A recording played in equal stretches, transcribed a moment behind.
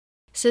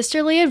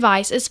Sisterly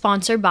Advice is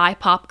sponsored by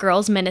Pop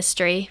Girls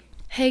Ministry.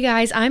 Hey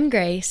guys, I'm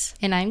Grace.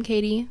 And I'm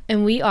Katie.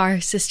 And we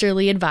are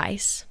Sisterly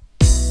Advice.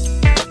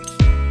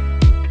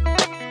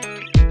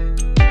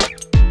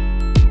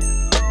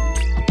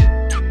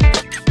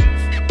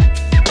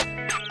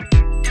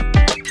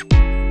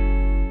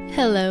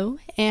 Hello,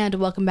 and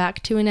welcome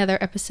back to another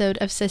episode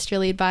of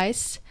Sisterly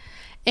Advice.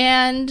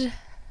 And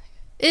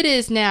it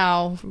is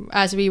now,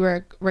 as we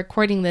were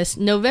recording this,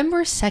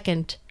 November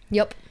 2nd.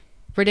 Yep.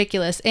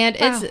 Ridiculous. And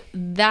It's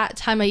that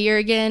time of year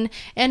again.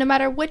 And no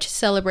matter which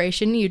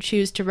celebration you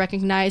choose to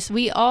recognize,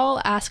 we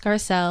all ask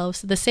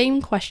ourselves the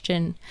same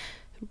question.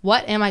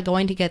 What am I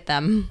going to get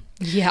them?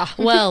 Yeah.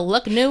 Well,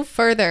 look no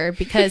further,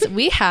 because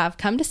we have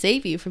come to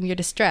save you from your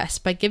distress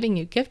by giving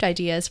you gift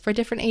ideas for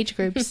different age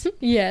groups.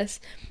 Yes.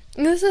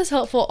 This is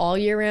helpful all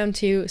year round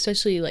too,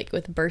 especially like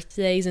with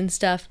birthdays and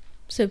stuff.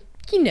 So,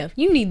 you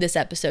need this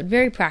episode.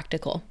 Very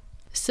practical.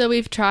 So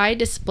we've tried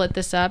to split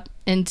this up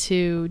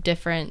into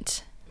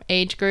different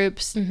age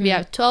groups. We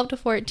have 12 to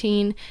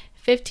 14,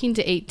 15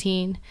 to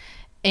 18,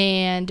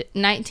 and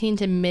 19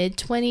 to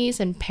mid-20s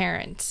and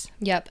parents.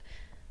 Yep.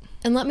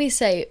 And let me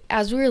say,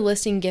 as we were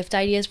listing gift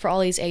ideas for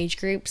all these age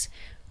groups,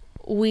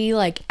 we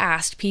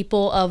asked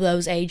people of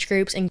those age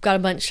groups and got a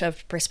bunch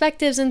of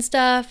perspectives and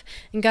stuff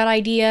and got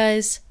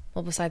ideas.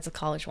 Well, besides the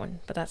college one,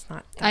 but that's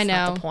not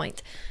the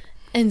point.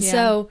 And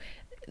so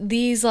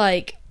these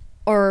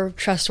are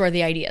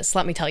trustworthy ideas,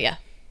 let me tell you.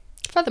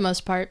 For the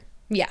most part.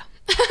 Yeah.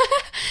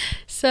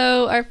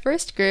 So our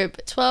first group,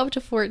 12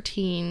 to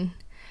 14,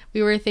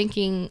 we were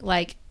thinking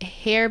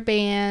hair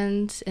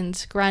bands and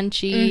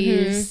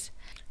scrunchies.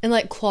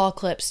 And claw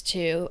clips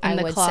too, And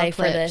I would say,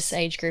 for this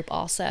age group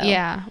also.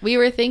 Yeah.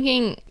 We're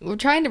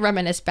trying to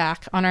reminisce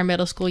back on our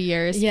middle school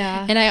years.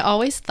 Yeah. And I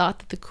always thought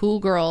that the cool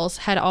girls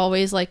had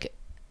always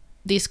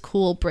these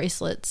cool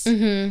bracelets.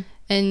 And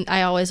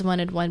I always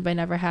wanted one, but I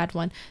never had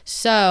one.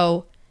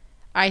 So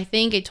I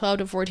think a 12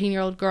 to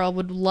 14-year-old girl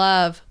would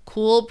love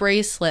cool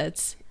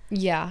bracelets.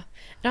 Yeah.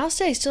 And I'll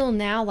say still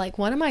now,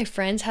 one of my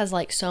friends has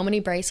so many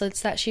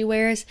bracelets that she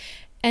wears.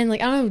 And I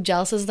don't know if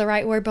jealous is the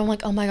right word, but I'm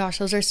oh my gosh,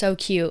 those are so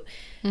cute.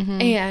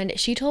 And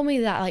she told me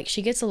that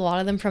she gets a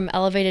lot of them from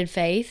Elevated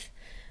Faith.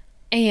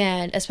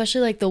 And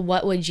especially the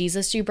What Would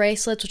Jesus Do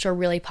bracelets, which are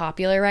really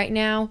popular right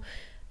now.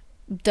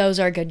 Those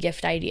are a good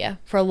gift idea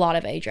for a lot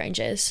of age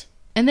ranges.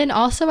 And then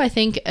also I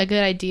think a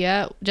good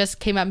idea just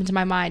came up into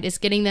my mind is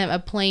getting them a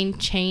plain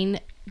chain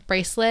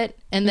bracelet,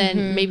 and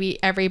then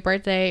maybe every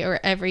birthday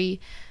or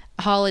every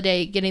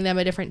holiday getting them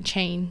a different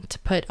chain to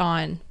put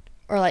on.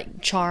 Or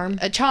charm.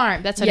 A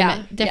charm, that's what I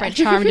meant. Different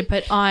charm to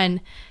put on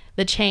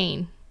the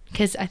chain,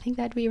 because I think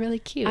that'd be really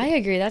cute. I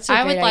agree. That's a great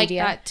idea. I would like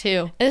that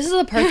too. This is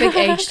the perfect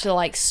age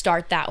to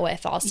start that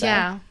with also.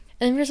 Yeah.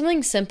 And for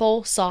something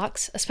simple,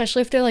 socks,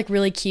 especially if they're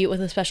really cute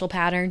with a special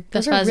pattern.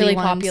 Those are fuzzy really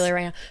ones. popular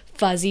right now.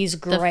 Fuzzy's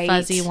great. The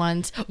fuzzy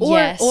ones.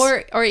 Yes.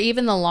 Or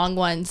even the long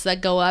ones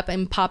that go up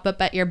and pop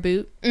up at your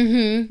boot.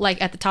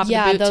 At the top of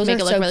the boot to make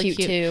it look really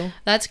cute. Too.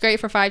 That's great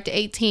for 5 to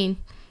 18.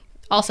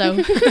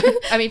 Also,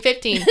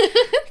 15.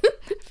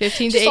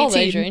 15 to 18. All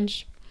age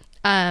range.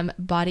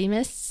 Body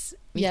mists.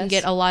 You can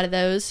get a lot of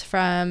those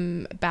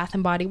from Bath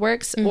and Body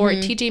Works, or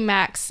TJ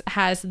Maxx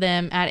has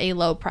them at a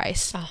low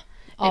price.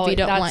 If you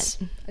don't want,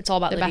 it's all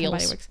about the Bath deals. and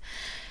Body Works.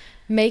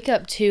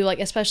 Makeup too,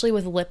 especially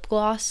with lip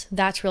gloss,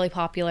 that's really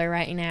popular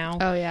right now.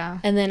 Oh yeah.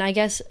 And then I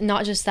guess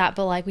not just that,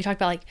 but we talked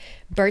about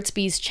Burt's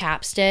Bees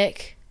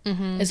chapstick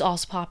is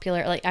also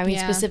popular.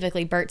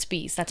 Specifically Burt's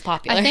Bees, that's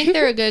popular. I think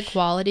they're a good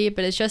quality,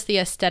 but it's just the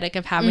aesthetic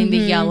of having the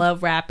yellow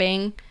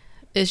wrapping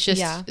is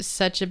just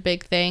such a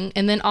big thing.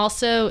 And then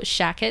also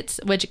shackets,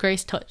 which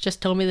Grace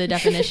just told me the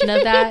definition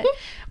of that,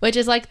 which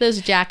is those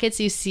jackets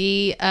you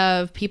see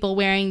of people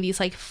wearing these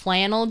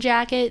flannel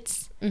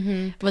jackets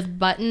with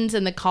buttons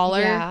in the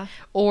collar,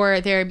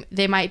 or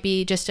they might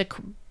be just a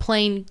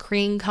plain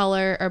cream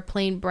color or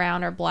plain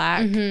brown or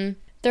black.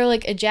 They're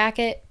a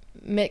jacket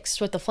mixed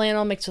with the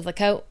flannel, mixed with a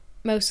coat,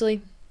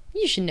 mostly.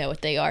 You should know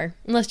what they are,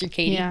 unless you're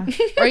Katie. Yeah.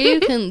 Or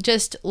you can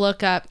just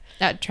look up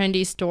at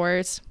trendy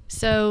stores.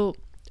 So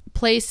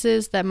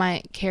places that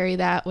might carry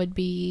that would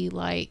be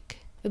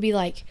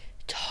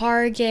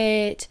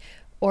Target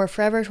or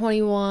Forever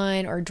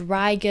 21 or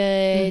Dry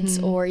Goods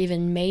or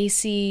even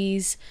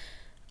Macy's.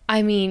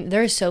 I mean,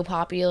 they're so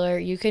popular.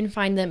 You can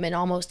find them in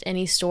almost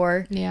any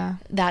store. Yeah.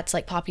 That's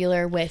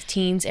popular with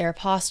teens.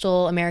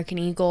 Aeropostale, American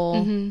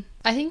Eagle.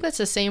 I think that's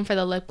the same for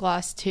the lip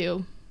gloss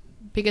too,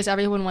 because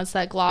everyone wants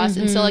that gloss.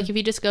 And so if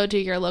you just go to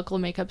your local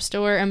makeup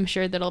store, I'm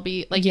sure that'll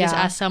be you just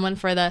ask someone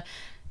for the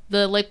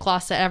lip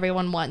gloss that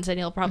everyone wants, and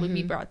you'll probably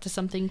be brought to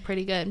something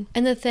pretty good.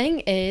 And the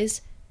thing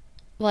is,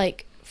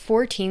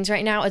 for teens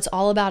right now, it's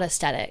all about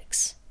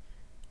aesthetics.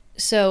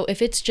 So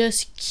if it's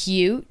just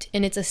cute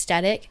and it's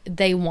aesthetic,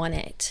 they want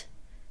it.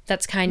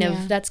 That's kind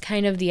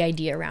of the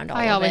idea around all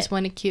of it. I always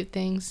wanted cute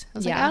things. I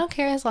was I don't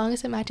care as long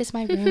as it matches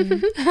my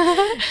room.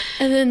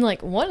 And then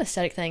one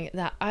aesthetic thing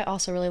that I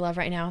also really love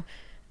right now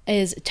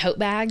is tote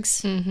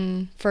bags.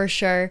 For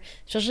sure.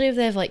 Especially if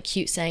they have like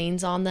cute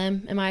sayings on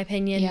them, in my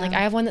opinion. Like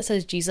I have one that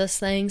says Jesus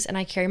things, and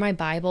I carry my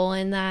Bible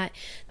in that.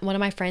 One of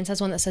my friends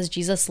has one that says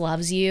Jesus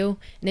loves you,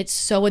 and it's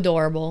so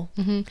adorable.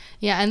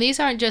 Yeah, and these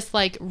aren't just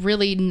like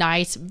really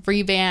nice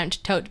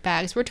revamped tote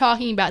bags. We're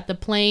talking about the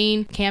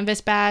plain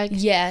canvas bag.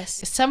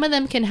 Yes. Some of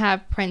them can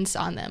have prints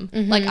on them.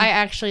 Like I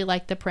actually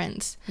like the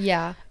prints.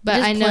 Yeah. But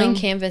just I know plain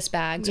canvas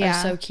bags are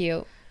so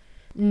cute.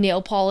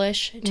 Nail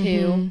polish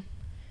too.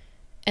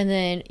 And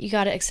then you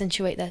got to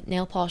accentuate that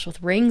nail polish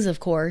with rings, of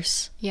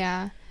course.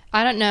 Yeah.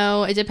 I don't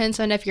know. It depends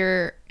on if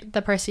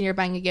the person you're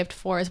buying a gift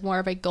for is more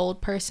of a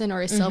gold person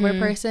or a silver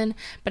person.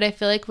 But I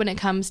feel like when it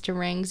comes to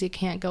rings, you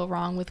can't go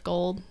wrong with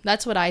gold.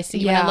 That's what I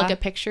see when I look at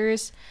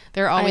pictures.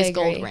 They're always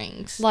gold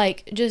rings.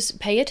 Like, just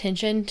pay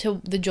attention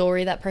to the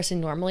jewelry that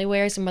person normally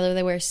wears and whether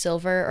they wear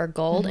silver or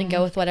gold and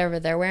go with whatever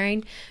they're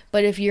wearing.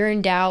 But if you're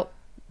in doubt,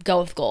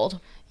 go with gold.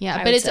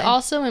 Yeah, but it's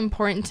also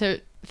important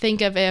to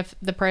think of if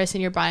the person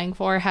you're buying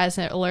for has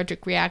an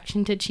allergic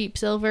reaction to cheap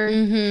silver,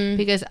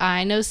 because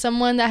I know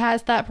someone that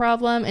has that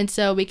problem, and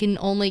so we can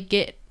only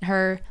get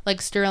her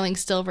like sterling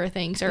silver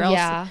things, or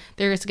else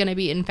there's going to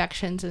be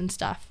infections and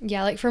stuff.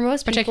 Yeah, like for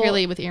most people,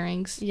 particularly with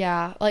earrings.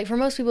 Yeah, like for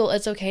most people,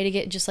 it's okay to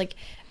get just like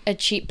a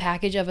cheap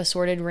package of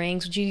assorted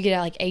rings, which you can get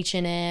at like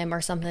H&M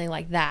or something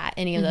like that,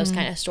 any of those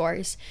kind of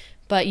stores.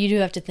 But you do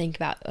have to think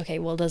about, okay,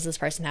 well, does this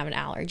person have an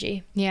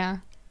allergy? Yeah.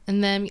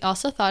 And then we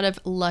also thought of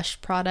Lush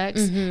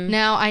products.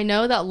 Now, I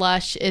know that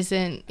Lush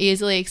isn't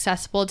easily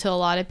accessible to a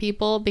lot of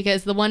people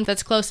because the one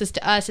that's closest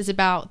to us is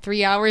about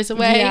 3 hours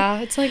away. Yeah,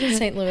 it's like in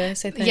St.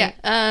 Louis, I think.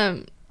 Yeah.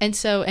 And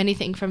so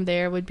anything from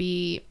there would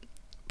be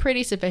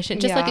pretty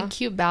sufficient. Just like a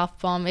cute bath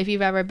bomb. If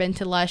you've ever been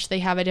to Lush, they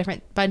have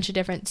a bunch of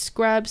different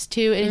scrubs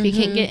too. And if you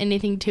can't get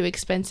anything too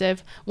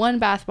expensive, one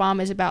bath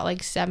bomb is about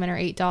like $7 or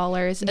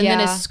 $8. And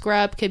then a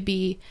scrub could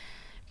be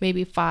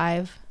maybe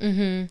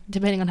 $5,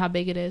 depending on how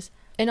big it is.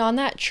 And on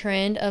that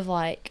trend of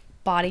like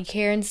body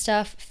care and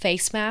stuff,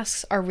 face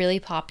masks are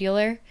really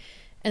popular.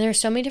 And there's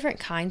so many different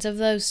kinds of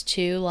those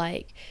too.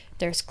 Like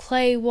there's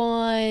clay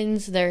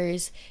ones,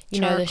 there's, you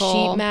know, the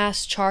sheet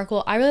mask,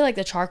 charcoal. I really like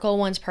the charcoal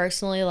ones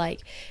personally.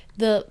 Like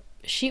the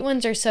sheet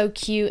ones are so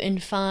cute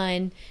and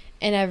fun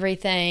and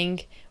everything.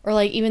 Or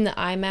like even the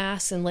eye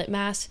masks and lip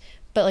masks.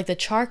 But like the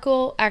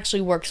charcoal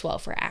actually works well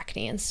for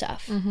acne and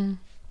stuff. And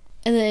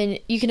then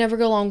you can never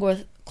go wrong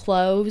with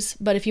clothes,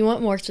 but if you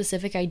want more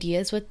specific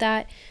ideas with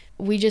that,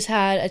 we just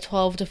had a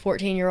 12 to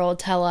 14-year-old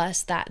tell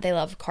us that they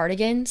love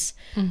cardigans.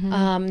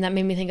 That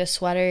made me think of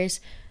sweaters.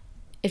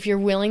 If you're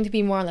willing to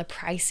be more on the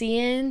pricey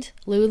end,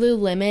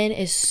 Lululemon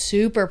is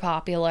super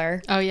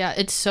popular. Oh yeah,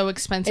 it's so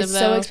expensive though. It's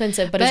so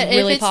expensive, but it's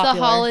really popular. If it's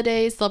the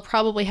holidays, they'll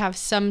probably have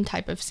some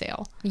type of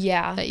sale.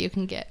 Yeah. That you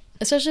can get.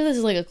 Especially if this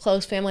is like a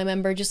close family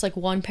member, just like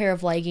one pair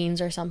of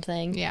leggings or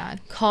something. Yeah.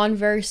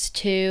 Converse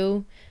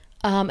too.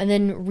 And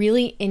then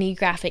really any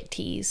graphic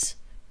tees.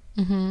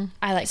 I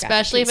like especially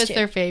graphic tees if it's too.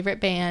 Their favorite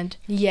band.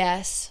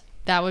 Yes.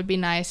 That would be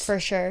nice.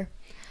 For sure.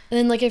 And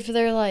then like if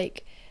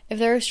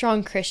they're a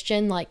strong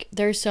Christian, like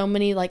there's so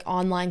many like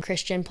online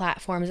Christian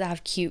platforms that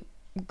have cute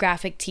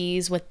graphic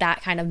tees with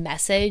that kind of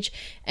message.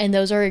 And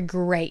those are a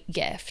great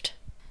gift.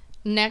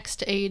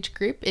 Next age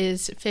group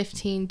is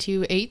 15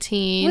 to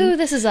 18. Woo,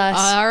 this is us.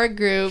 Our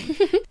group.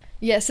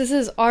 Yes, this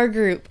is our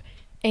group.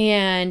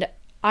 And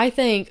I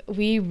think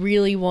we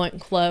really want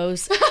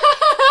clothes.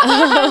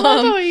 I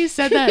love the way you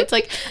said that. It's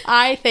like,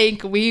 I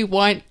think we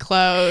want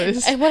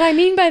clothes. And what I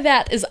mean by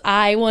that is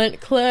I want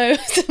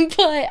clothes,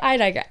 but I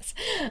digress.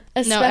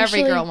 No,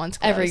 every girl wants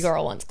clothes. Every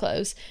girl wants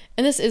clothes.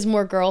 And this is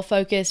more girl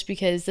focused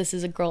because this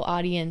is a girl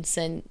audience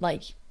and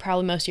like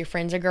probably most of your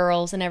friends are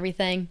girls and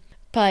everything.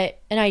 But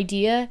an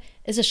idea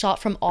is a shop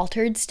from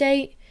Altered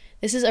State.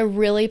 This is a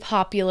really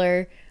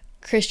popular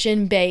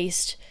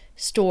Christian-based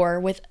store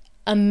with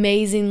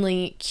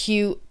amazingly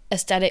cute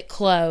aesthetic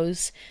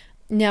clothes.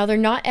 Now they're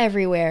not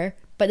everywhere,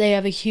 but they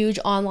have a huge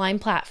online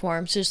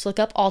platform, so just look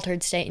up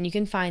Altered State and you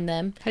can find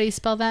them. How do you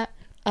spell that?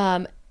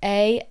 ALTER''D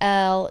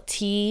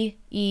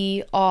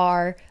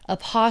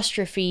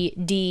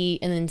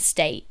and then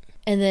state.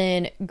 And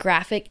then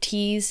graphic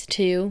tees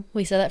too.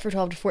 We said that for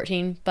 12 to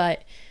 14,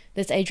 but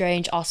this age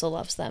range also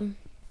loves them.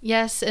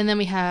 Yes, and then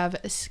we have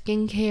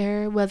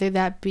skincare, whether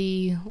that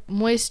be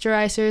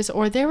moisturizers,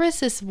 or there was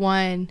this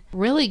one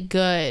really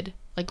good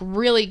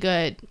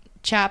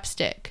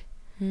chapstick.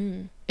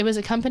 It was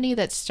a company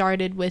that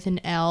started with an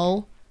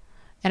L,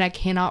 and I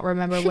cannot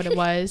remember what it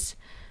was,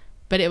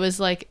 but it was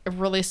like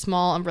really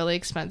small and really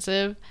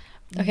expensive.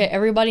 Okay,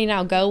 everybody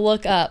now go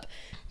look up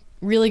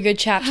really good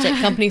chapstick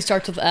company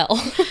starts with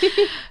L.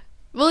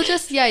 Well,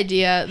 just the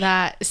idea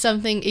that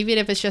something, even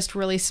if it's just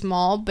really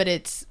small, but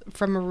it's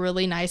from a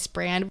really nice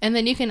brand. And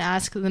then you can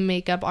ask the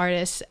makeup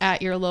artists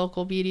at your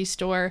local beauty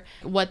store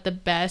what the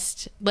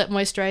best lip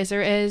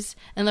moisturizer is.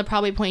 And they'll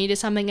probably point you to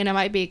something, and it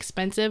might be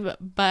expensive.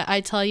 But I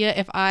tell you,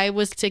 if I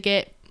was to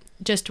get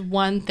just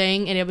one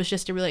thing and it was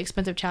just a really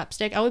expensive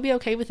chapstick, I would be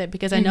okay with it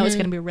because I know it's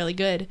going to be really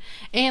good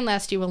and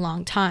last you a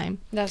long time.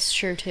 That's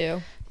true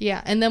too.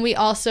 Yeah. And then we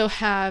also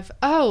have,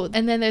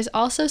 and then there's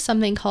also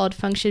something called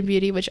Function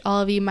Beauty, which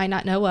all of you might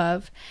not know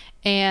of.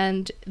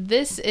 And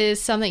this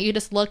is something you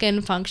just look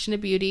in Function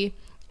of Beauty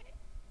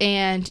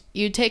and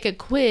you take a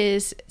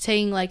quiz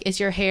saying like, is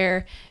your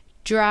hair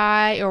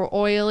dry or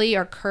oily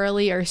or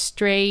curly or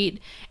straight,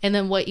 and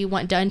then what you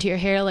want done to your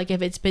hair, like if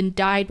it's been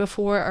dyed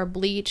before or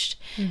bleached,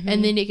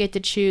 and then you get to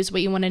choose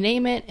what you want to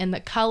name it and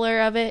the color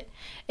of it,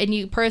 and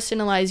you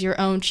personalize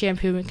your own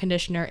shampoo and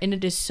conditioner, and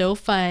it is so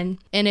fun.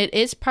 And it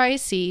is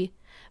pricey,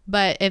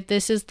 but if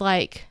this is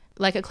like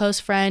a close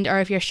friend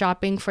or if you're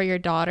shopping for your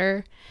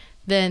daughter,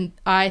 then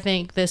I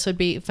think this would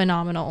be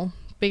phenomenal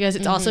because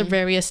it's also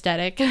very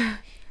aesthetic.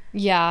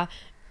 Yeah.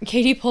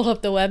 Katie pulled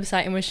up the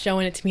website and was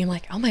showing it to me. I'm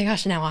like, oh my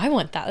gosh, now I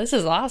want that. This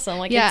is awesome.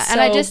 Like, yeah, it's and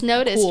so I just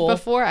noticed cool.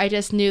 before I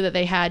just knew that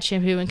they had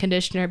shampoo and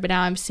conditioner, but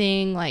now I'm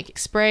seeing like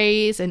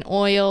sprays and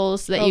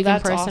oils that you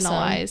can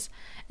personalize. Awesome.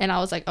 And I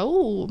was like,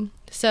 oh,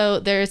 so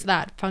there's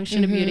that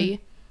Function of Beauty.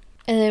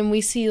 And then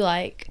we see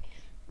like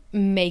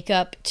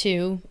makeup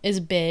too is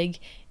big.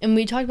 And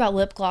we talked about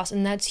lip gloss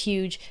and that's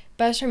huge.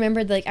 But I just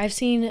remembered like I've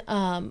seen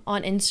on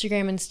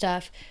Instagram and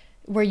stuff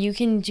where you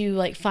can do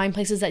like find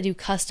places that do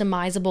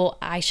customizable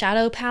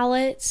eyeshadow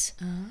palettes.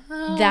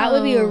 That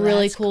would be a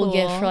really cool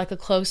gift for like a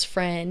close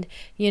friend.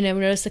 You know,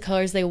 notice the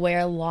colors they wear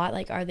a lot.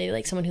 Like, are they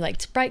like someone who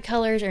likes bright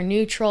colors or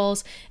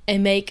neutrals,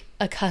 and make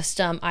a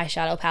custom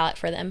eyeshadow palette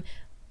for them.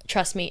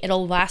 Trust me,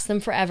 it'll last them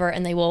forever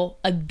and they will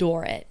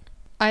adore it.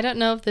 I don't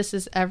know if this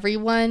is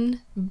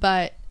everyone,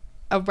 but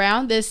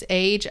around this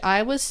age,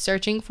 I was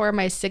searching for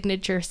my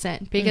signature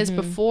scent because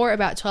before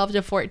about 12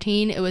 to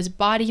 14, it was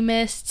body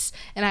mists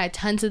and I had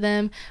tons of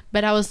them.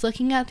 But I was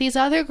looking at these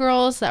other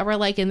girls that were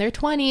like in their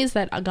 20s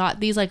that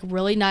got these like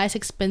really nice,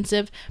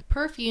 expensive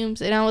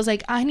perfumes. And I was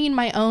like, I need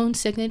my own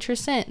signature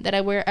scent that I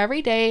wear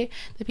every day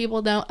that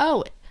people know,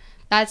 oh,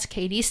 that's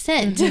Katie's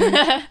scent.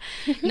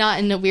 Not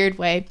in a weird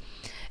way.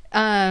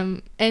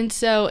 And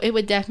so it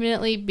would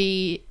definitely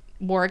be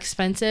more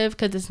expensive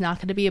because it's not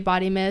going to be a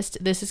body mist.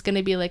 This is going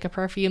to be like a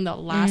perfume that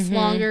lasts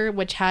longer,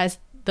 which has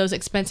those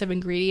expensive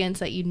ingredients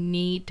that you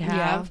need to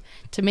have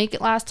to make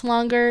it last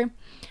longer.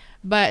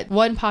 But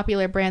one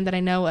popular brand that I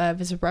know of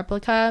is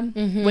Replica,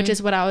 which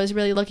is what I was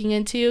really looking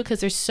into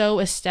because they're so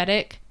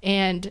aesthetic,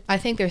 and I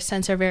think their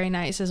scents are very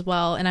nice as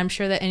well. And I'm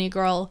sure that any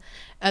girl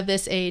of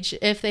this age,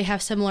 if they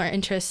have similar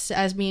interests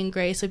as me and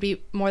Grace, would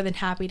be more than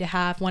happy to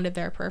have one of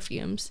their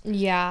perfumes.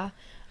 Yeah.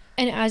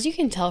 And as you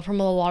can tell from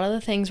a lot of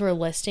the things we're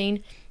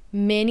listing,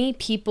 many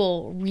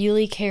people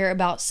really care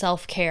about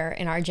self-care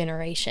in our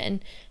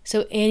generation.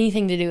 So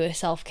anything to do with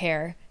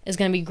self-care is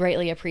going to be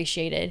greatly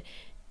appreciated.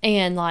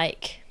 And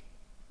like,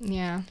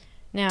 yeah.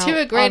 Now, to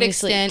a great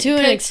extent. To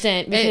an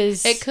extent,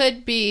 because it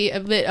could be a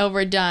bit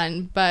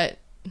overdone, but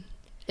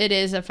it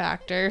is a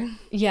factor.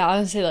 Yeah, I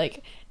would say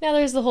like, now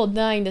there's the whole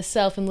dying to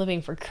self and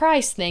living for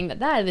Christ thing.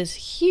 That is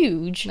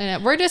huge.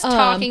 We're just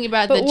talking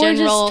about the general. We're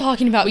just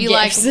talking about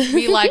gifts.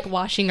 we like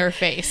washing our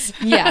face.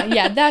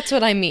 Yeah, that's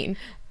what I mean.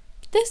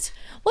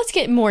 Let's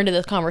get more into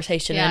this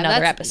conversation in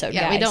another episode.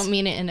 Yeah, guys. We don't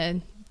mean it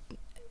in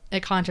a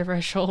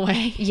controversial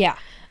way. Yeah,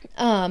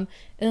 and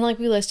like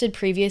we listed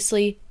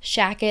previously,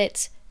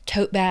 shackets,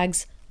 tote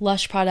bags,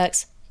 Lush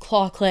products,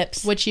 claw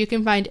clips, which you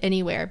can find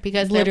anywhere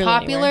because literally they're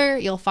popular. Anywhere.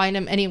 You'll find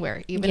them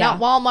anywhere, even at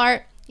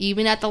Walmart.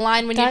 Even at the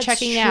line when you're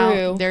checking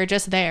out, they're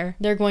just there.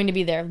 They're going to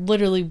be there.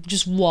 Literally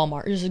just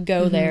Walmart. Just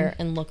go there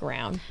and look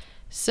around.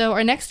 So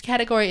our next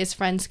category is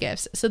friends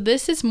gifts. So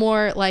this is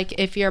more like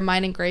if you're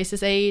mine and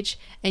Grace's age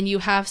and you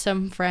have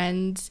some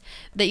friends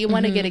that you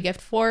want to get a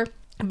gift for,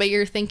 but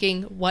you're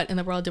thinking, what in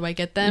the world do I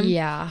get them?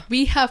 Yeah.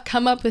 We have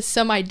come up with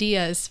some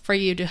ideas for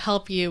you to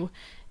help you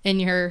in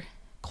your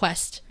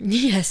quest.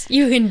 Yes,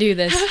 you can do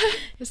this.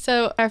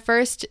 So our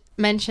first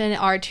mention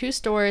are two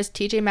stores,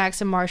 TJ Maxx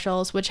and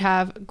Marshalls, which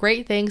have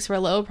great things for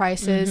low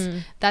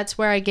prices. That's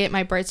where I get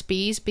my Burt's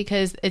Bees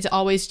because it's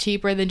always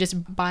cheaper than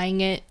just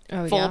buying it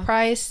full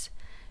price.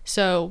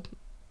 So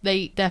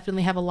they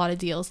definitely have a lot of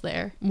deals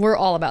there. We're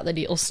all about the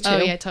deals too. Oh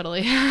yeah,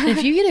 totally.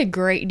 If you get a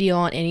great deal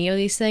on any of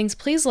these things,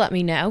 please let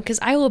me know because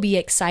I will be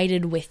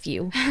excited with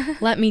you.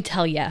 Let me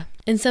tell you.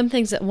 And some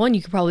things that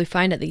you could probably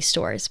find at these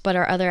stores, but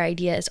our other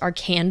ideas are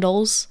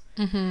candles.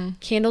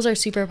 Candles are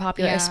super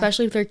popular,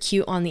 especially if they're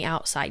cute on the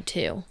outside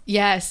too.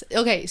 Yes.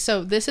 Okay,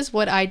 so this is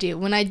what I do.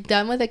 When I'm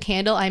done with a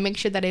candle, I make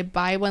sure that I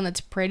buy one that's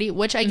pretty,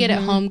 which I get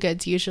at Home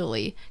Goods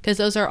usually because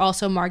those are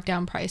also marked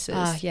down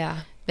prices.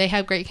 Yeah. They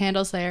have great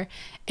candles there.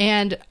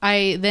 And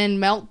I then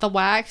melt the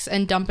wax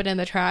and dump it in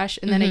the trash,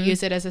 and then I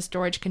use it as a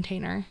storage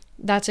container.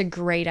 That's a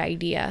great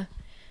idea.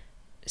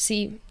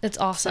 See, that's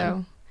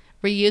awesome.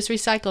 So, reuse,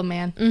 recycle,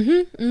 man.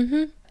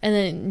 And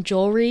then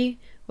jewelry,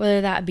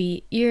 whether that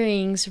be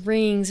earrings,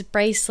 rings,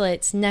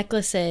 bracelets,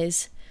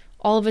 necklaces,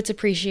 all of it's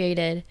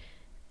appreciated.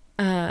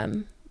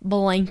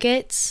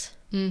 Blankets.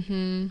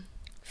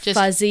 Just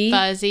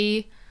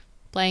fuzzy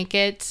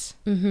blankets.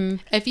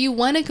 If you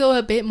want to go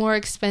a bit more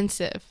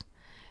expensive,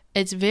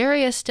 it's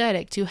very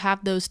aesthetic to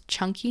have those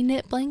chunky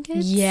knit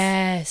blankets.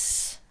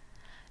 Yes.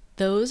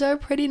 Those are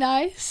pretty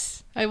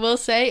nice, I will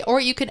say. Or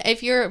you can,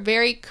 if you're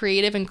very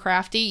creative and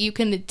crafty, you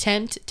can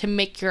attempt to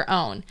make your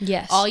own.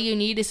 Yes. All you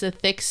need is a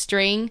thick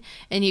string,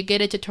 and you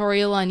get a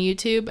tutorial on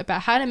YouTube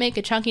about how to make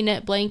a chunky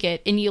knit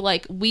blanket, and you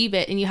like weave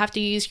it, and you have to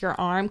use your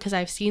arm, because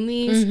I've seen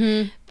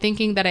these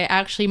thinking that I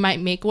actually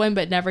might make one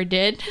but never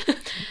did.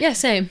 Yeah,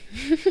 same.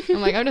 I'm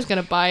like, I'm just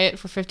gonna buy it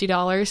for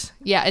 $50.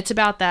 Yeah, it's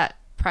about that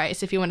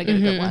price if you want to get a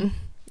good one.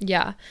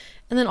 Yeah.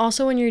 And then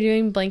also when you're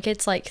doing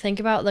blankets, like think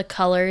about the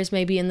colors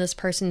maybe in this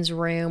person's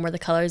room or the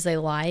colors they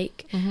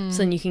like. So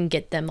then you can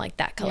get them like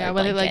that color. Yeah,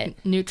 whether like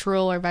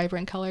neutral or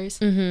vibrant colors.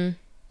 And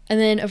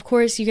then of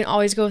course you can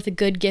always go with a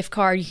good gift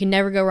card. You can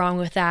never go wrong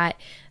with that.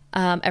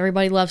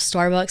 Everybody loves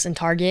Starbucks and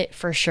Target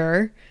for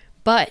sure.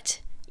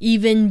 But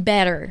even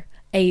better,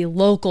 a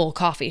local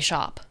coffee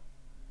shop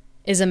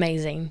is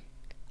amazing.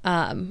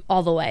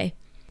 All the way.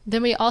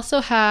 Then we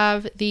also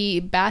have the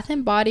Bath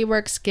and Body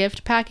Works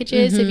gift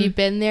packages. If you've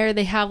been there,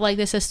 they have like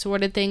this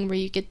assorted thing where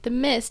you get the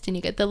mist and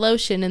you get the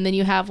lotion, and then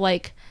you have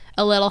like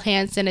a little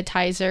hand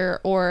sanitizer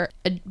or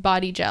a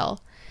body gel.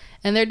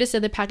 And they're just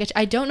in the package.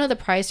 I don't know the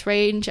price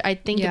range. I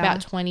think about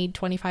 $20,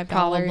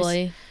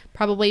 $25.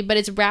 Probably. But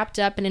it's wrapped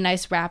up in a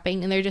nice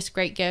wrapping, and they're just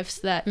great gifts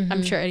that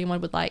I'm sure anyone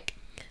would like.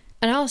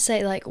 And I'll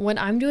say, like, when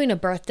I'm doing a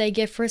birthday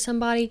gift for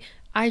somebody,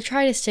 I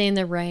try to stay in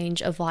the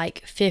range of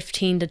like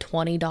 $15 to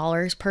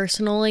 $20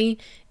 personally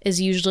is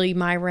usually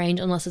my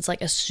range, unless it's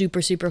like a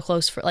super, super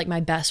close for like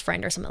my best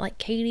friend or something like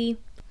Katie.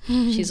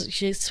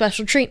 She's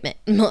special treatment,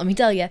 let me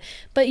tell you.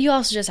 But you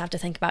also just have to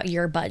think about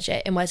your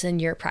budget and what's in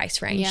your price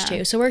range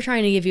too. So we're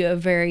trying to give you a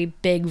very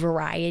big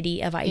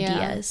variety of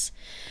ideas.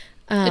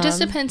 It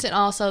just depends on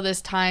also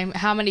this time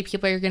how many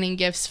people you're getting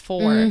gifts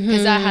for,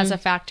 because that has a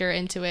factor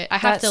into it. I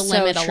have to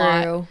limit a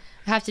lot.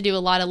 I have to do a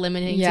lot of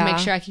limiting to make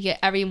sure I can get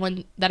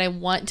everyone that I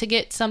want to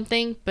get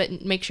something,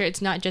 but make sure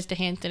it's not just a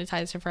hand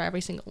sanitizer for every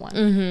single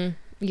one.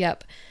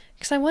 Yep.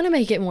 Because I want to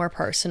make it more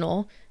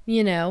personal,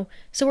 you know.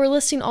 So we're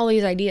listing all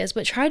these ideas,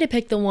 but try to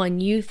pick the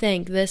one you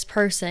think this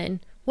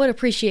person would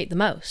appreciate the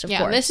most, of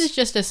course. This is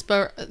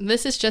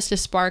just a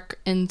spark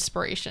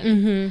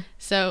inspiration.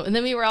 So, and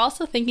then we were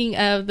also thinking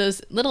of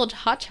those little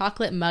hot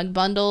chocolate mug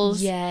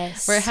bundles.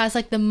 Yes. Where it has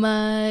like the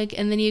mug,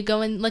 and then you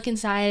go and look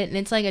inside it, and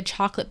it's like a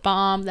chocolate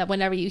bomb that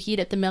whenever you heat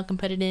up the milk and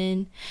put it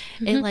in,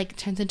 it like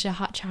turns into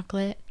hot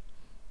chocolate.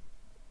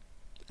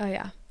 Oh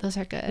yeah, those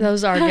are good.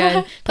 Those are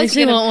good. Plus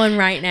you want one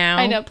right now.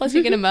 I know. Plus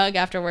you get a mug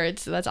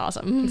afterwards, so that's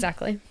awesome.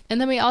 Exactly. And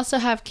then we also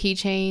have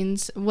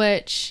keychains,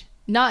 which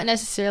not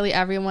necessarily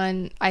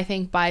everyone, I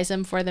think, buys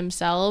them for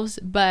themselves,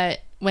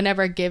 but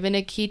whenever given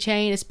a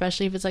keychain,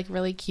 especially if it's like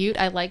really cute,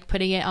 I like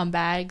putting it on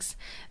bags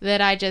that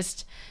I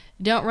just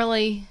don't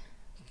really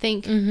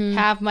think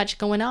have much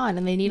going on,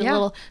 and they need a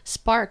little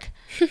spark,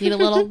 need a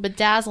little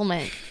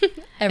bedazzlement.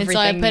 And so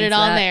I put it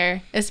on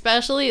there,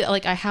 especially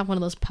like I have one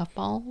of those puff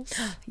balls.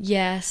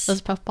 Yes.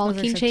 Those puff ball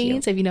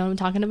keychains. So if you know what I'm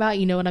talking about,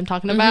 you know what I'm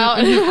talking about.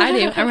 I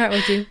do. I'm right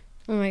with you.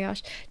 Oh my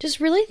gosh. Just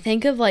really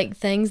think of like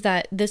things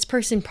that this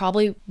person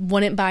probably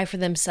wouldn't buy for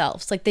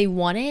themselves. Like they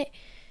want it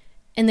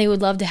and they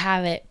would love to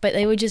have it, but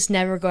they would just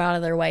never go out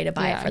of their way to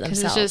buy it for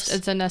themselves.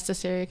 It's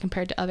unnecessary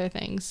compared to other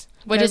things.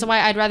 Which is why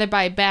I'd rather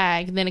buy a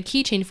bag than a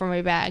keychain for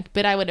my bag,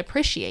 but I would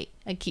appreciate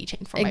a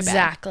keychain for my bag.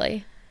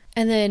 Exactly.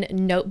 And then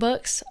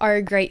notebooks are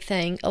a great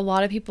thing. A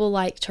lot of people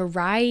like to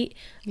write,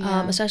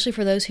 especially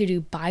for those who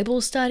do Bible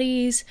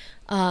studies,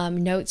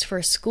 notes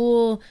for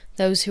school,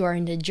 those who are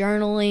into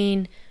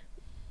journaling.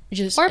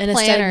 Just or an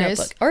planners.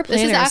 Notebook. Or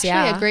planners, this is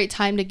actually a great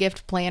time to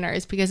gift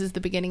planners because it's the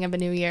beginning of a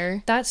new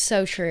year. That's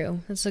so true.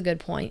 That's a good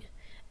point.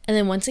 And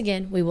then once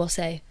again, we will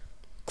say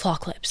claw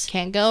clips.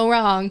 Can't go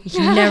wrong.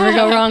 You never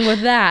go wrong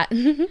with that.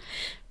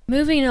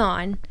 Moving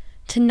on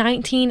to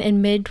 19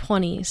 and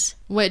mid-20s.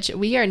 Which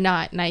we are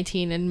not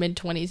 19 and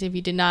mid-20s, if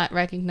you did not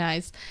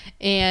recognize.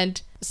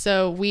 And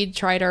so we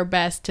tried our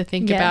best to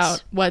think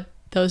about what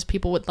those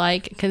people would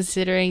like,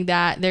 considering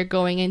that they're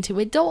going into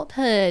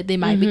adulthood. They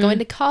might be going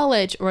to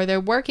college, or they're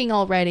working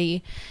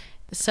already.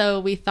 So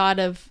we thought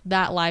of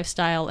that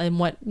lifestyle and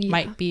what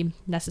might be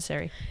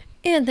necessary.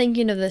 And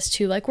thinking of this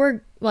too, like we're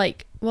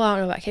like, well, I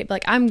don't know about Kate, but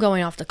like I'm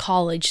going off to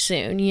college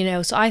soon, you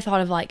know, so I thought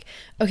of like,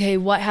 okay,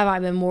 what have I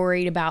been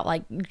worried about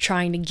like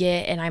trying to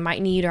get and I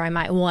might need or I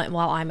might want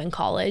while I'm in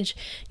college,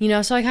 you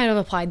know, so I kind of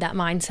applied that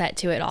mindset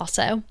to it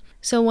also.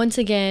 So once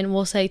again,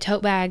 we'll say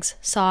tote bags,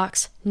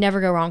 socks, never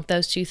go wrong with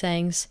those two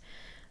things.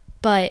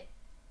 But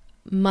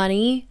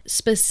money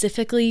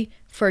specifically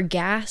for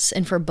gas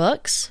and for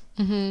books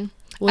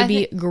would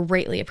be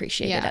greatly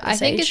appreciated at this I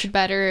think age. it's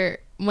better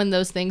when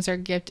those things are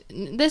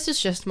gifted. This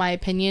is just my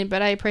opinion,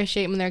 but I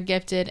appreciate when they're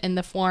gifted in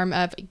the form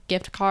of a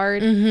gift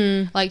card,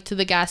 like to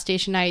the gas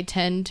station I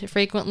attend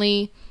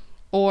frequently,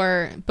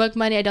 or book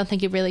money. I don't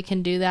think you really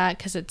can do that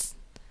because it's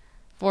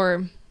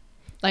for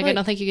Like, I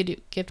don't think you could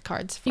do gift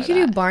cards for that. You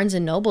could do Barnes &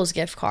 Noble's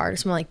gift card or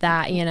something like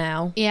that, you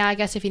know? Yeah, I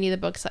guess if you need the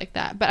books like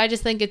that. But I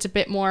just think it's a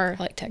bit more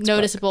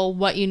noticeable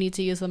what you need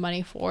to use the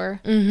money for.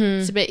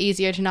 Mm-hmm. It's a bit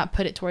easier to not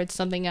put it towards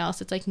something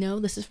else. It's like, no,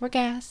 this is for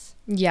gas.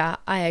 Yeah,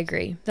 I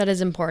agree. That is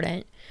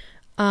important.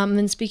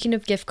 Then speaking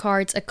of gift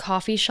cards, a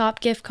coffee shop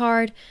gift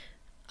card,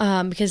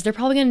 because they're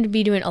probably going to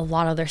be doing a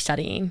lot of their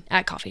studying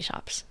at coffee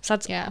shops. So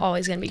that's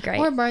always going to be great.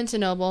 Or Barnes &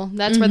 Noble.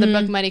 That's where the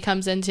book money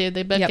comes into,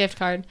 the book gift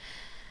card.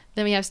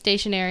 Then we have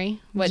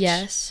stationery, which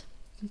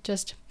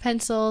just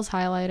pencils,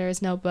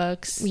 highlighters,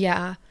 notebooks.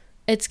 Yeah,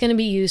 it's going to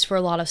be used for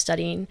a lot of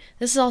studying.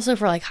 This is also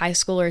for like high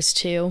schoolers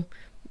too.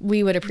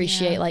 We would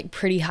appreciate like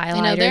pretty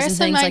highlighters and things like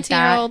that. There are some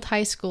 19-year-old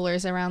high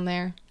schoolers around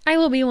there. I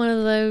will be one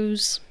of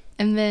those.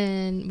 And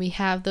then we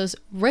have those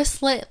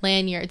wristlet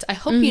lanyards. I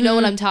hope you know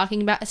what I'm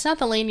talking about. It's not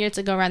the lanyards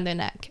that go around the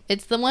neck.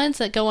 It's the ones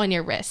that go on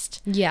your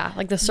wrist. Yeah,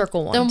 like the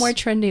circle ones. The more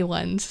trendy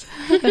ones.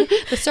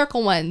 The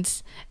circle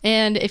ones.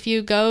 And if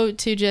you go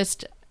to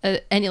just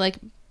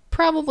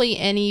probably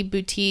any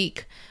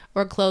boutique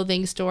or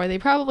clothing store, they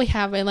probably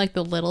have in like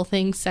the little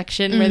things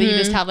section where they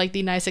just have like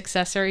the nice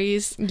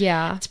accessories.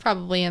 Yeah. It's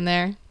probably in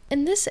there.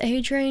 And this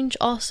age range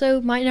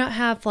also might not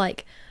have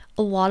like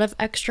a lot of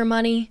extra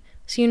money.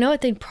 So you know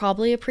what they'd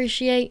probably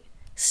appreciate?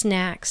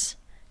 Snacks.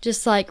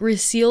 Just like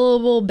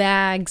resealable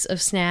bags of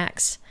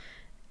snacks.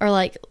 Or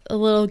like a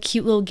little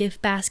cute little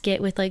gift basket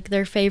with like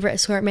their favorite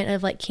assortment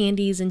of like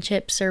candies and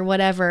chips or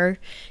whatever.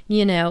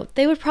 You know,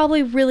 they would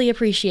probably really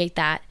appreciate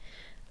that.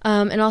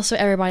 And also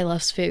everybody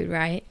loves food,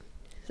 right?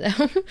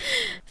 So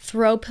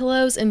throw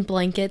pillows and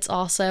blankets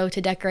also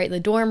to decorate the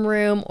dorm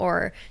room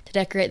or to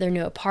decorate their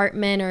new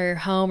apartment or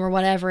home or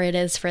whatever it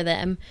is for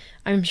them.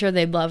 I'm sure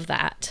they'd love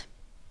that.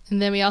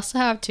 And then we also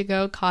have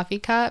to-go coffee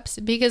cups,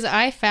 because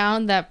I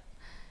found that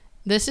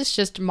this is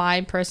just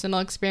my personal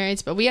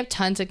experience, but we have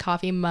tons of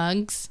coffee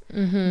mugs,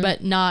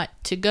 but not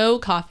to-go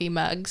coffee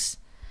mugs.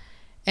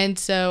 And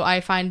so I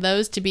find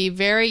those to be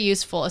very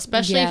useful,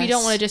 especially if you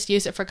don't want to just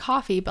use it for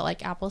coffee, but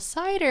like apple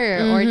cider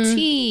or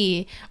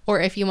tea, or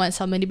if you want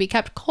something to be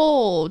kept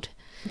cold.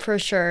 For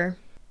sure.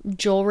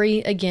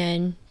 Jewelry,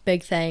 again,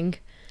 big thing.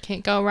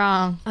 Can't go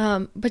wrong.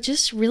 But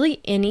just really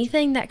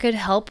anything that could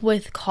help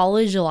with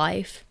college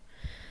life.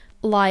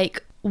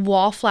 Like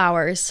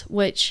wallflowers,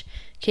 which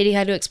Katie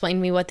had to explain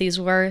to me what these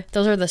were.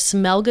 Those are the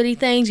smell goody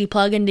things you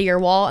plug into your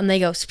wall and they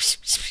go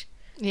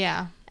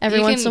yeah. Every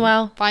once in a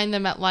while. Find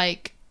them at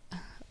like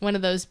one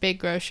of those big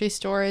grocery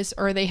stores,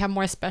 or they have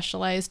more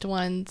specialized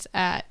ones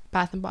at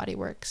Bath and Body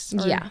Works,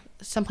 or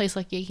someplace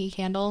like Yankee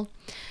Candle.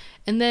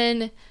 And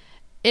then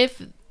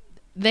if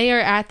they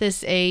are at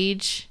this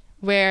age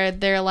where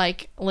they're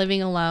like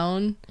living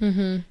alone,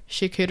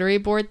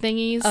 charcuterie board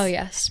thingies. Oh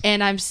yes.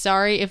 And I'm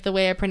sorry if the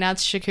way I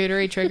pronounce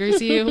charcuterie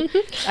triggers you.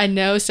 I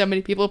know so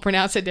many people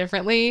pronounce it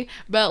differently,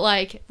 but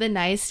like the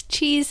nice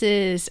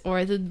cheeses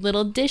or the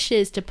little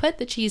dishes to put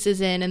the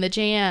cheeses in and the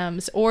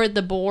jams, or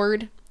the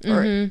board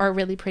or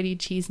really pretty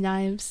cheese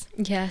knives.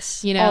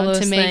 Yes. You know,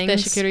 to make the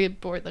charcuterie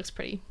board looks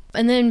pretty.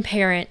 And then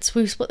parents,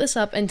 we've split this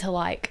up into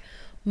like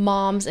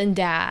moms and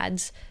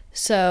dads.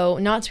 So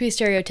not to be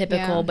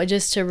stereotypical, but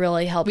just to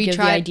really help give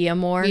the idea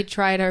more. We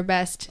tried our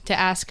best to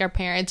ask our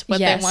parents what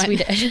they want. Yes, we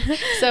did.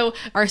 So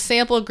our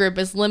sample group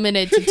is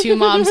limited to 2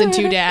 moms and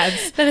 2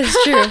 dads. That is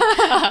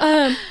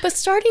true. But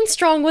starting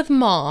strong with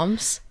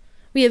moms,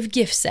 we have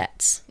gift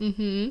sets.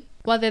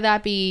 Whether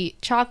that be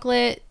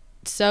chocolate,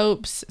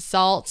 soaps,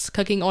 salts,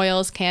 cooking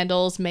oils,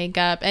 candles,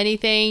 makeup,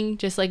 anything,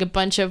 just like a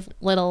bunch of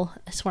little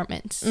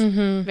assortments.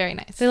 Very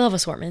nice. They love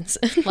assortments.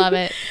 Love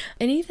it.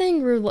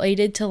 Anything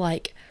related to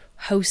like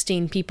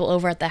hosting people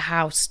over at the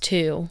house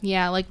too.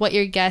 Yeah, like what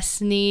your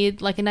guests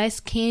need, like a nice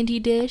candy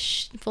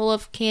dish full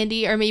of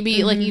candy, or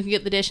maybe like you can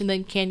get the dish and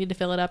then candy to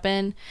fill it up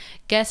in.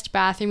 Guest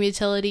bathroom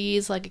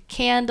utilities, like a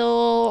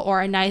candle or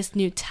a nice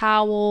new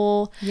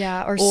towel.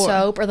 Yeah, or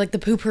soap, or like the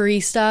poo-pourri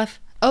stuff.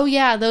 Oh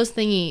yeah, those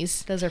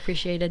thingies. Those are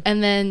appreciated.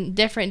 And then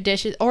different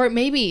dishes, or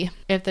maybe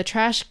if the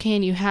trash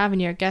can you have in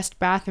your guest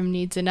bathroom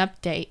needs an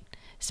update,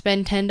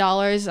 spend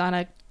 $10 on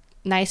a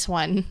nice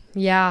one.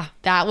 Yeah.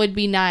 That would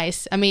be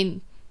nice. I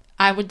mean,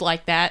 I would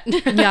like that.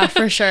 Yeah,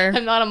 for sure.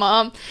 I'm not a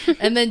mom.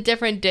 And then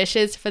different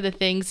dishes for the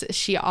things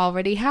she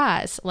already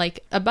has, like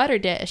a butter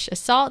dish, a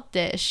salt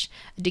dish,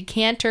 a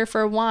decanter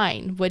for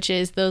wine, which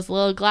is those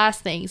little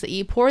glass things that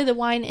you pour the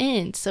wine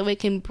in so it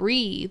can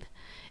breathe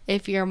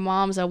if your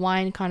mom's a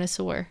wine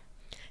connoisseur.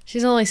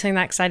 She's only saying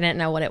that because I didn't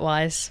know what it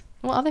was.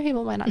 Well, other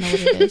people might not know what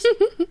it is.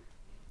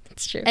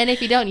 It's true. And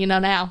if you don't, you know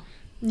now.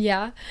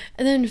 Yeah.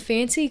 And then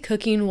fancy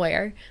cooking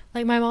ware.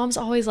 Like my mom's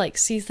always like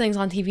sees things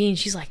on TV and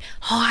she's like,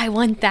 oh, I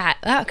want that.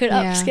 That could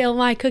upscale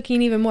my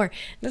cooking even more.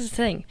 That's the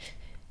thing.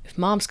 If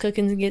mom's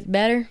cooking gets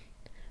better,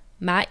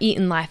 my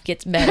eating life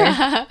gets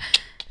better.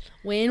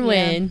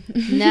 Win-win.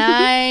 Yeah.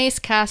 Nice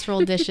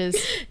casserole dishes.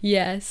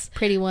 Yes.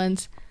 Pretty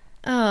ones.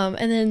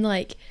 And then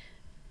like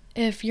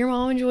if your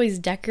mom enjoys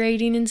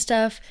decorating and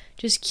stuff,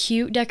 just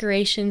cute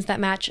decorations that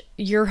match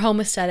your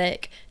home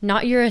aesthetic,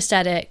 not your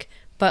aesthetic,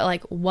 but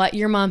like what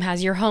your mom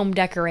has your home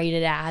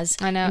decorated as.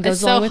 I know. It's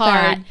so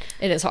hard.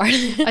 It is hard.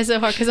 It's so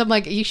hard because I'm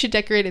like, you should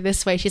decorate it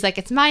this way. She's like,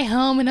 it's my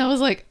home. And I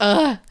was like,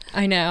 ugh.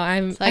 I know.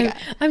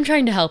 I'm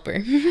trying to help her.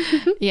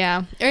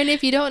 Yeah. And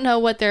if you don't know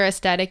what their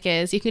aesthetic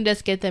is, you can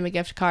just get them a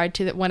gift card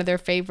to one of their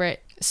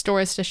favorite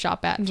stores to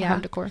shop at for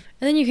home decor. And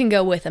then you can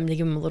go with them to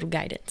give them a little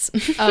guidance.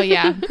 Oh,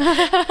 yeah.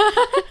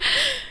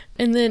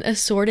 And then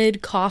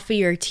assorted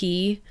coffee or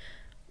tea,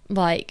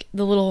 like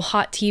the little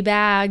hot tea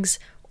bags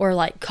or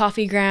like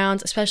coffee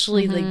grounds,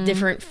 especially like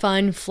different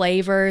fun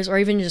flavors or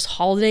even just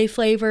holiday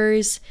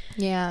flavors.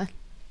 Yeah.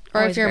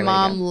 Or if your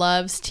mom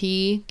loves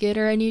tea, get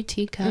her a new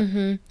teacup.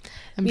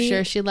 I'm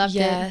sure she loved it.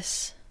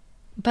 Yes.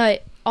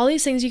 But all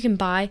these things you can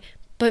buy,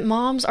 but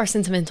moms are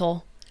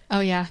sentimental.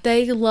 Oh, yeah.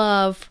 They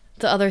love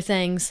the other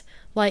things.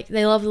 Like,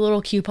 they love the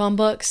little coupon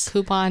books.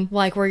 Coupon.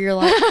 Like, where you're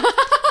like...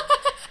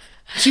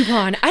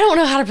 coupon. I don't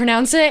know how to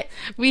pronounce it.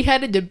 We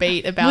had a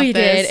debate about this. We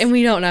did, and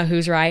we don't know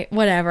who's right.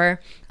 Whatever.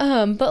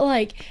 But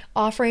like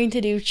offering to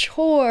do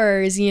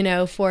chores, you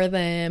know, for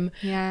them.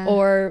 Yeah.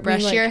 Or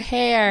brush your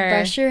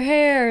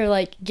hair.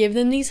 Like give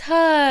them these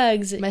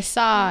hugs.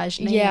 Massage.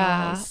 Nails.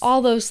 Yeah.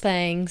 All those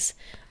things.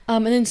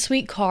 And then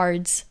sweet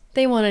cards.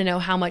 They want to know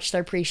how much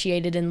they're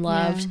appreciated and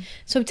loved. Yeah.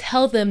 So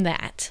tell them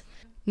that.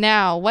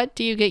 Now, what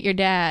do you get your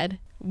dad?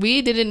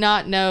 We did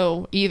not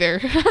know either,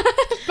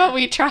 but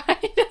we tried.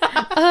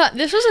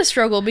 This was a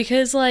struggle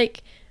because,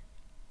 like,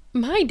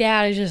 my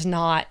dad is just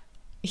not.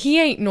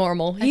 He ain't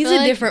normal. He's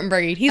a different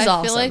breed. He's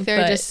awesome. I feel like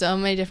there are just so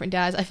many different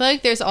dads. I feel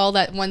like there's all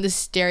that one, the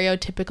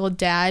stereotypical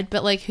dad,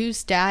 but, like,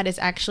 whose dad is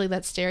actually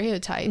that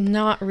stereotype?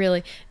 Not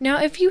really.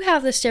 Now, if you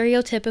have the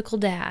stereotypical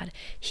dad,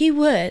 he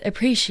would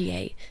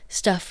appreciate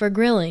stuff for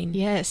grilling.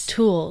 Yes.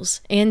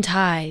 Tools and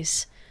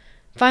ties.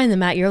 Find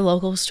them at your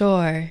local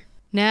store.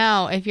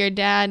 Now, if your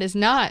dad is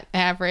not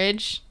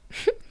average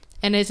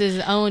and is his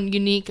own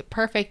unique,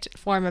 perfect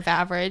form of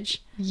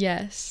average.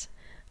 Yes.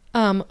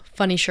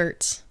 Funny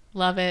shirts.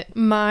 Love it.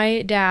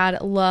 My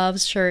dad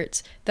loves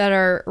shirts that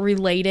are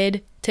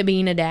related to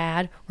being a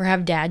dad or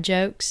have dad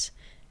jokes.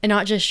 And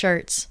not just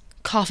shirts.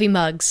 Coffee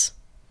mugs.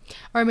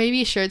 Or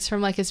maybe shirts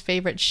from, like, his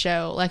favorite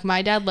show. Like,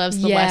 my dad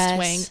loves The West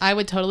Wing. I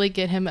would totally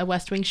get him a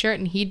West Wing shirt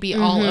and he'd be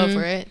all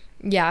over it.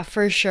 Yeah,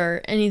 for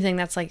sure. Anything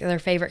that's like their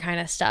favorite kind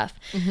of stuff.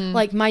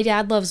 Like my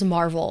dad loves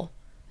Marvel.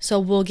 So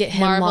we'll get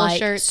him Marvel like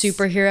shirts.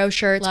 Superhero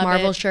shirts, Love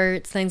Marvel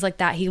shirts, things like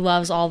that. He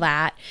loves all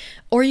that.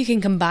 Or you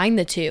can combine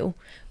the two.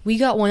 We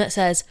got one that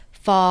says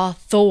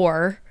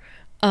Thor,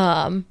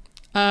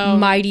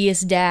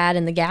 mightiest dad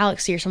in the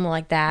galaxy or something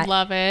like that.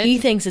 Love it. He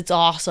thinks it's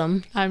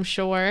awesome. I'm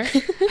sure.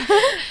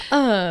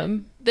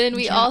 Then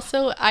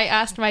I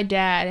asked my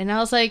dad and I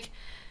was like,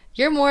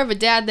 you're more of a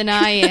dad than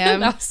I am.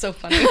 That was so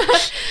funny.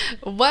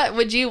 What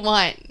would you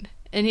want?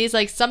 And he's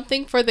like,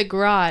 something for the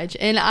garage.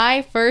 And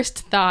I first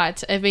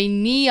thought of a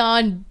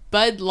neon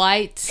Bud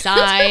Light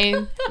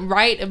sign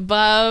right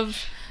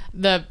above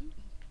the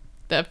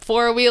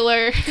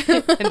four-wheeler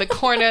in the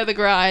corner of the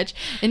garage.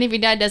 And if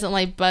your dad doesn't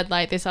like Bud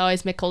Light, there's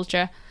always Mich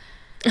Ultra.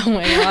 Oh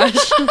my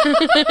gosh.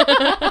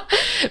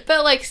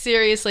 But like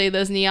seriously,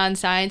 those neon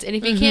signs. And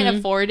if you can't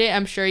afford it,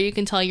 I'm sure you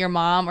can tell your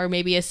mom or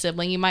maybe a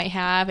sibling you might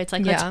have. It's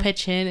like, let's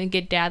pitch in and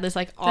get dad this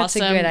like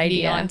awesome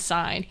neon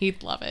sign.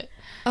 He'd love it.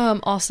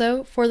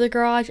 Also for the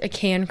garage, a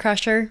can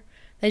crusher.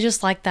 They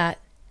just like that.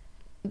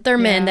 They're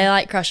men. They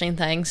like crushing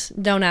things.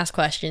 Don't ask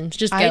questions.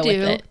 Just go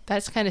with it.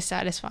 That's kind of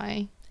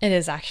satisfying. It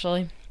is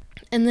actually.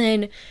 And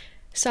then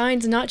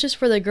signs not just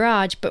for the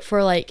garage, but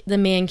for like the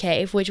man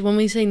cave, which when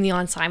we say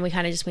neon sign, we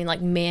kind of just mean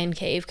like man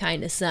cave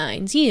kind of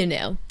signs. You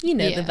know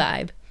the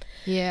vibe.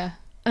 Yeah.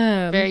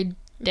 Very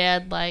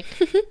dad-like.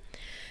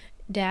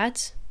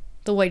 Dads,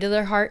 the way to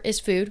their heart is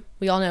food.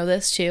 We all know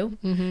this too.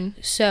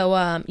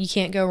 So you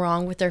can't go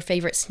wrong with their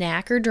favorite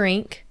snack or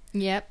drink.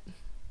 Yep.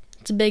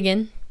 It's a big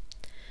one.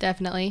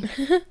 Definitely.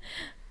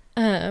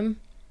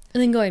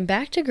 And then going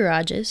back to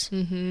garages,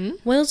 one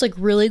of those like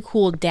really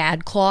cool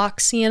dad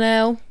clocks, you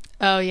know?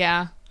 Oh,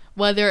 yeah.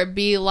 Whether it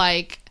be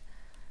like,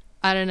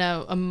 I don't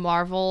know, a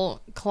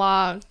Marvel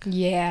clock.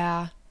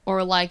 Yeah.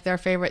 Or like their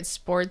favorite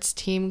sports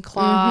team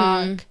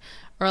clock.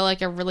 Or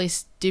like a really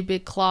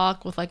stupid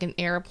clock with like an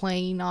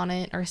airplane on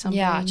it or something.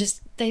 Yeah,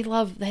 just they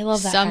love that kind of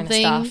stuff.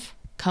 Something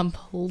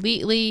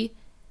completely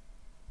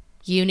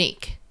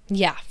unique.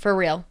 Yeah, for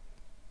real.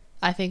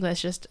 I think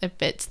it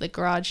fits the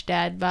garage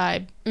dad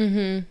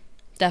vibe.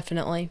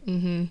 Definitely.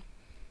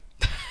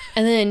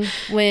 And then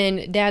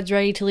when dad's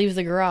ready to leave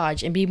the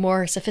garage and be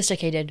more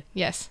sophisticated,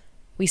 yes,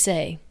 we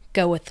say,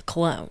 go with the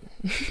cologne.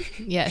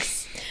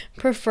 Yes.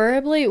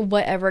 Preferably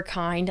whatever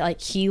kind, like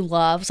he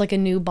loves, like a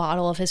new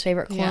bottle of his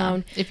favorite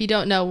cologne. Yeah. If you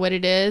don't know what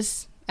it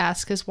is,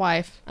 ask his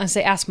wife. I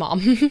say ask mom.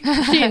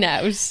 She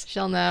knows.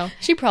 She'll know.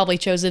 She probably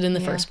chose it in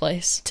the first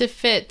place. To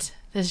fit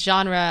this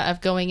genre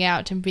of going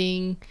out and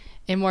being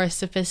a more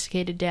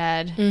sophisticated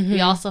dad,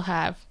 we also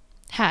have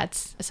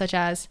hats such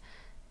as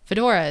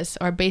fedoras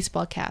or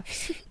baseball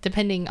caps,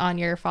 depending on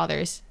your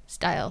father's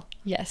style.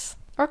 Yes.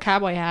 Or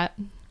cowboy hat.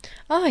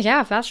 Oh,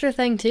 yeah, if that's your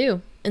thing,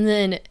 too. And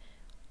then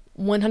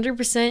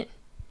 100%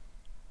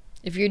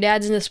 If your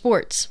dad's into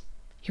sports,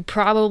 he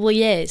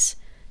probably is.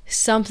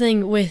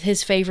 Something with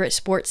his favorite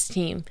sports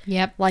team.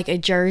 Yep. Like a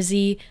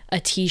jersey, a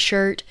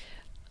t-shirt.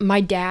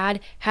 My dad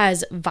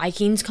has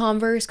Vikings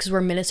Converse because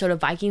we're Minnesota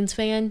Vikings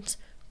fans.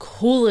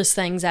 Coolest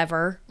things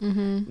ever.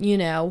 Mm-hmm. You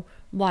know,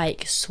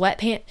 like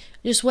sweatpants,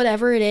 just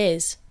whatever it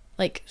is.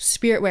 Like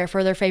spirit wear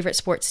for their favorite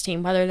sports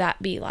team, whether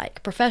that be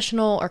like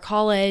professional or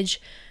college,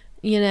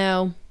 you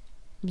know,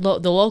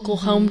 the local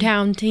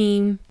hometown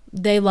team.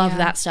 They love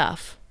that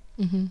stuff.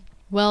 Mm-hmm.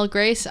 Well,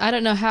 Grace, I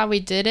don't know how we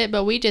did it,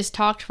 but we just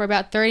talked for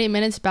about 30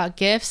 minutes about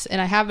gifts,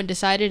 and I haven't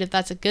decided if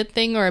that's a good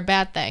thing or a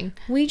bad thing.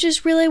 We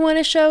just really want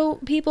to show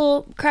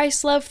people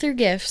Christ's love through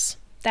gifts.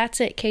 That's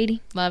it,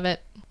 Katie. Love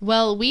it.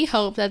 Well, we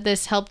hope that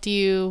this helped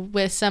you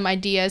with some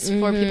ideas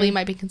for people you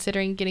might be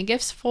considering getting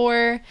gifts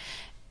for,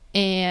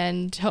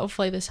 and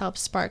hopefully this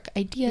helps spark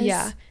ideas.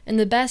 Yeah, and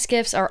the best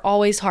gifts are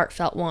always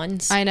heartfelt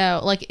ones. I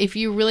know. Like, if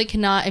you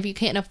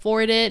can't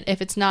afford it,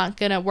 if it's not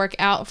going to work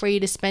out for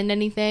you to spend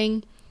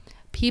anything,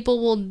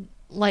 people will,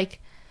 like,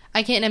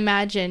 I can't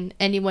imagine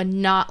anyone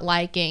not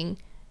liking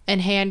a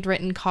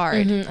handwritten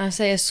card. I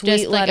say a sweet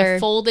just letter. Like a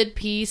folded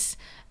piece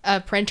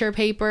of printer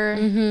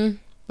paper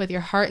with your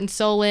heart and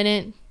soul in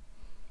it.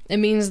 It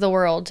means the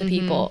world to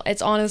people.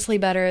 It's honestly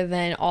better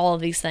than all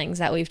of these things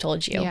that we've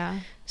told you.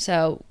 Yeah.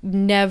 So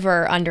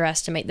never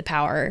underestimate the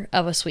power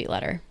of a sweet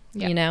letter,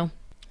 you know?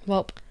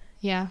 Well,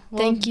 yeah.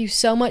 Thank you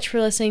so much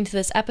for listening to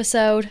this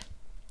episode.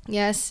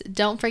 Yes,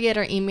 don't forget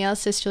our email,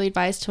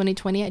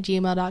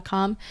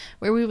 sisterlyadvice2020@gmail.com,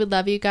 where we would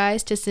love you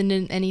guys to send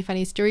in any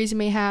funny stories you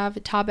may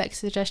have, topic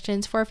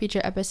suggestions for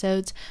future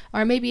episodes,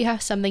 or maybe you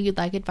have something you'd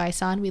like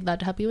advice on. We'd love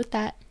to help you with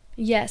that.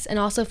 Yes, and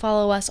also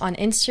follow us on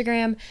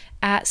Instagram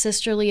at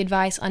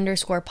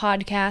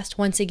sisterlyadvice_podcast.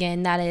 Once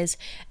again, that is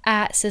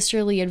at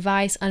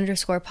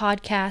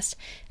sisterlyadvice_podcast.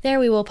 There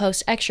we will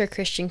post extra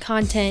Christian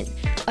content,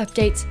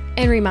 updates,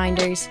 and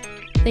reminders.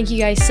 Thank you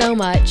guys so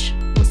much.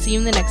 We'll see you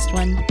in the next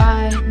one.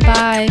 Bye.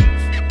 Bye.